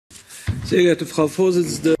Sehr geehrte Frau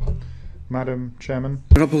Vorsitzende, Madam Chairman,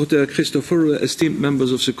 Rapporteur Christopher, esteemed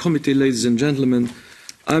members of the committee, ladies and gentlemen,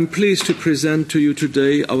 I'm pleased to present to you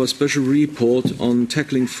today our special report on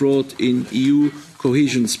tackling fraud in EU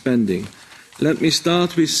cohesion spending. Let me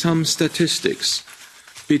start with some statistics.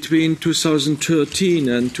 Between 2013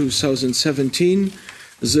 and 2017,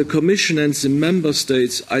 the Commission and the Member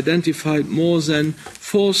States identified more than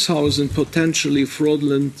 4,000 potentially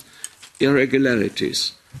fraudulent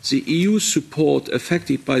irregularities. The EU support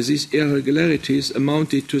affected by these irregularities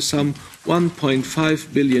amounted to some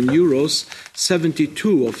 €1.5 billion,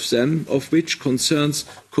 72 of them of which concerns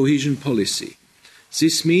cohesion policy.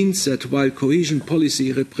 This means that while cohesion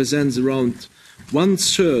policy represents around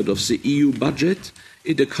one-third of the EU budget,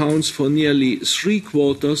 it accounts for nearly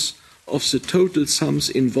three-quarters of the total sums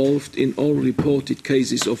involved in all reported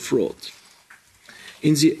cases of fraud.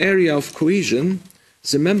 In the area of cohesion,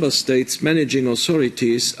 the Member States' managing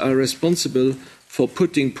authorities are responsible for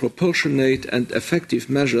putting proportionate and effective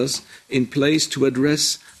measures in place to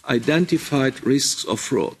address identified risks of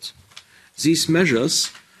fraud. These measures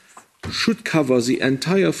should cover the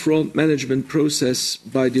entire fraud management process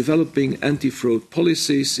by developing anti-fraud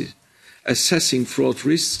policies, assessing fraud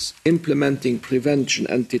risks, implementing prevention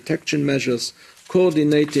and detection measures,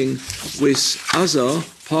 coordinating with other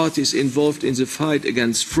parties involved in the fight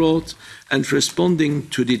against fraud, and responding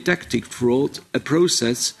to detecting fraud, a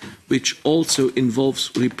process which also involves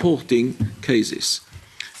reporting cases.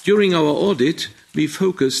 During our audit, we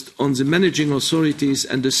focused on the managing authorities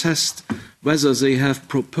and assessed whether they have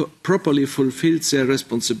properly fulfilled their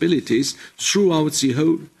responsibilities throughout the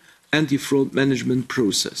whole anti-fraud management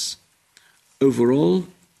process. Overall,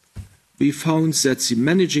 we found that the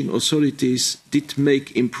managing authorities did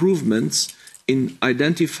make improvements in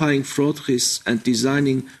identifying fraud risks and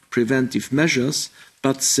designing preventive measures,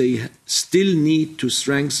 but they still need to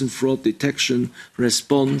strengthen fraud detection,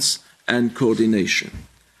 response and coordination.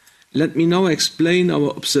 Let me now explain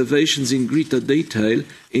our observations in greater detail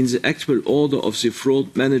in the actual order of the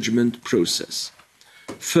fraud management process.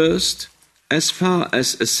 First, as far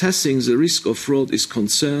as assessing the risk of fraud is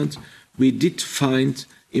concerned, we did find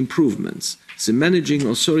improvements. The managing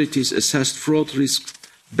authorities assessed fraud risks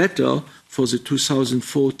better for the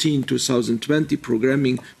 2014-2020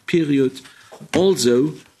 programming period,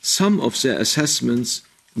 although some of their assessments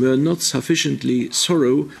were not sufficiently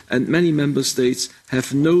thorough and many Member States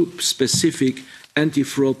have no specific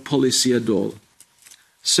anti-fraud policy at all.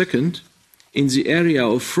 Second, in the area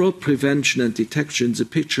of fraud prevention and detection, the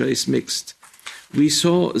picture is mixed. We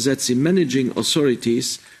saw that the managing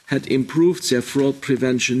authorities had improved their fraud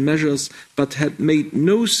prevention measures but had made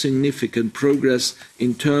no significant progress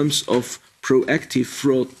in terms of proactive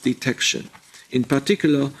fraud detection. In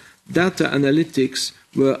particular, data analytics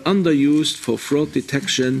were underused for fraud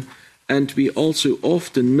detection, and we also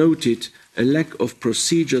often noted a lack of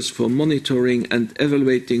procedures for monitoring and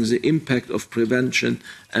evaluating the impact of prevention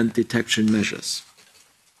and detection measures.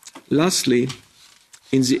 Lastly,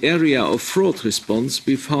 in the area of fraud response,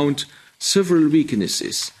 we found several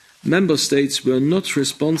weaknesses. Member States were not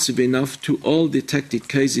responsive enough to all detected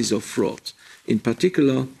cases of fraud. In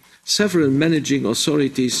particular, several managing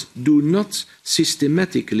authorities do not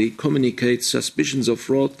systematically communicate suspicions of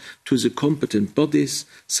fraud to the competent bodies,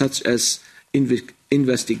 such as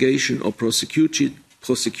investigation or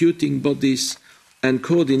prosecuting bodies, and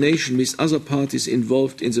coordination with other parties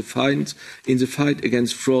involved in the fight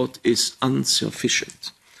against fraud is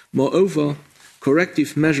insufficient. Moreover,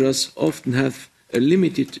 corrective measures often have a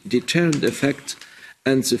limited deterrent effect,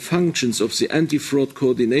 and the functions of the anti-fraud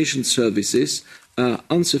coordination services are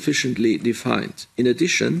insufficiently defined. In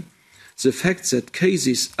addition, the fact that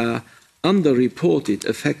cases are underreported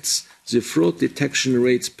affects the fraud detection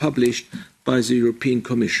rates published by the European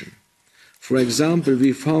Commission. For example,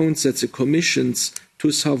 we found that the Commission's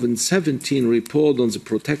 2017 report on the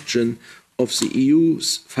protection of the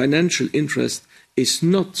EU's financial interest is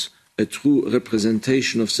not a true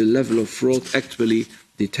representation of the level of fraud actually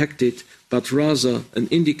detected, but rather an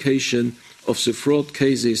indication of the fraud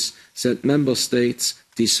cases that Member States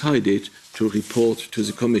decided to report to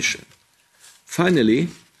the Commission. Finally,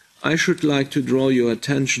 I should like to draw your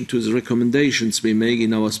attention to the recommendations we make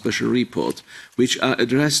in our special report, which are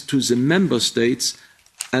addressed to the Member States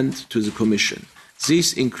and to the Commission.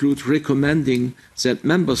 These include recommending that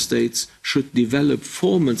Member States should develop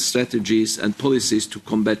formal strategies and policies to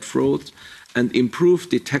combat fraud and improve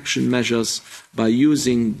detection measures by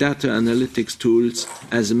using data analytics tools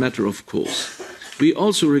as a matter of course. We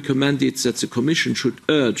also recommended that the Commission should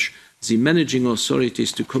urge the managing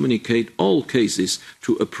authorities to communicate all cases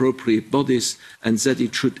to appropriate bodies, and that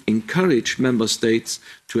it should encourage member states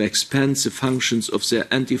to expand the functions of their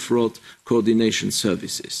anti-fraud coordination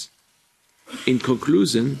services. In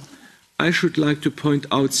conclusion, I should like to point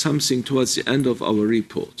out something towards the end of our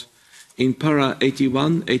report. In para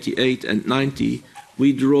 81, 88 and 90,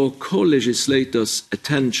 we draw co-legislators'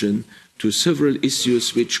 attention to several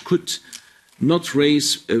issues which we could not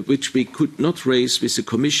raise with the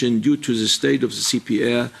Commission due to the state of the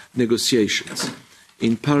CPR negotiations.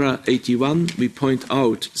 In para 81, we point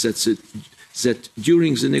out that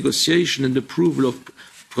during the negotiation and approval of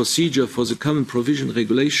procedure for the Common Provision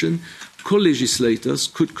Regulation, co-legislators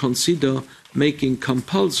could consider making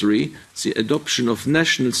compulsory the adoption of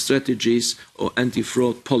national strategies or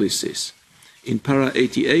anti-fraud policies. In para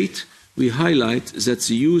 88, we highlight that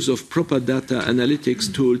the use of proper data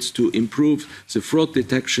analytics tools to improve the fraud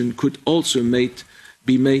detection could also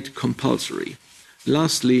be made compulsory.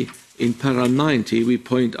 Lastly, in para 90, we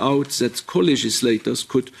point out that co-legislators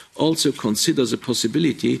could also consider the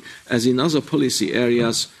possibility, as in other policy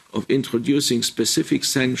areas, of introducing specific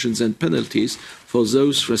sanctions and penalties for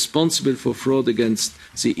those responsible for fraud against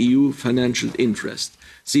the EU financial interest.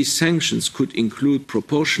 These sanctions could include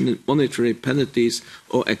proportionate monetary penalties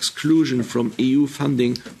or exclusion from EU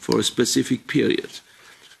funding for a specific period.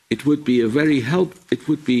 It would be very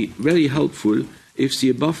helpful if the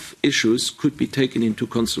above issues could be taken into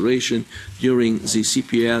consideration during the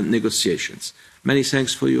CPR negotiations. Many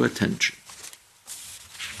thanks for your attention.